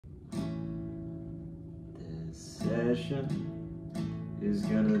session is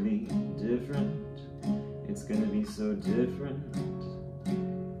gonna be different. It's gonna be so different.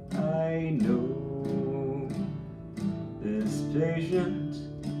 I know this patient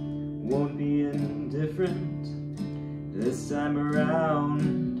won't be indifferent. This time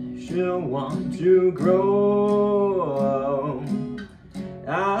around she'll want to grow.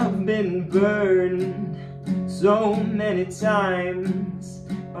 I've been burned so many times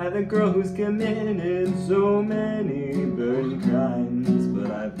by the girl who's committed so many burning crimes,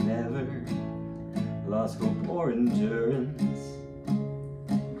 but I've never lost hope or endurance.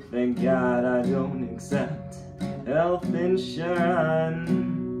 Thank God I don't accept health insurance.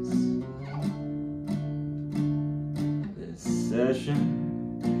 This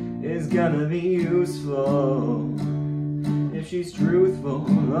session is gonna be useful if she's truthful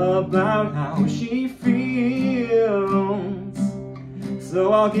about how she feels.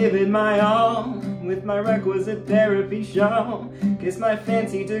 So I'll give it my all with my requisite therapy shawl. Kiss my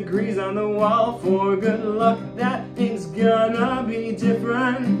fancy degrees on the wall for good luck. That is gonna be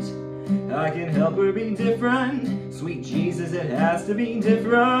different. I can help her be different. Sweet Jesus, it has to be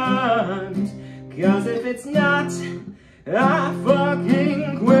different. 'Cause if it's not, I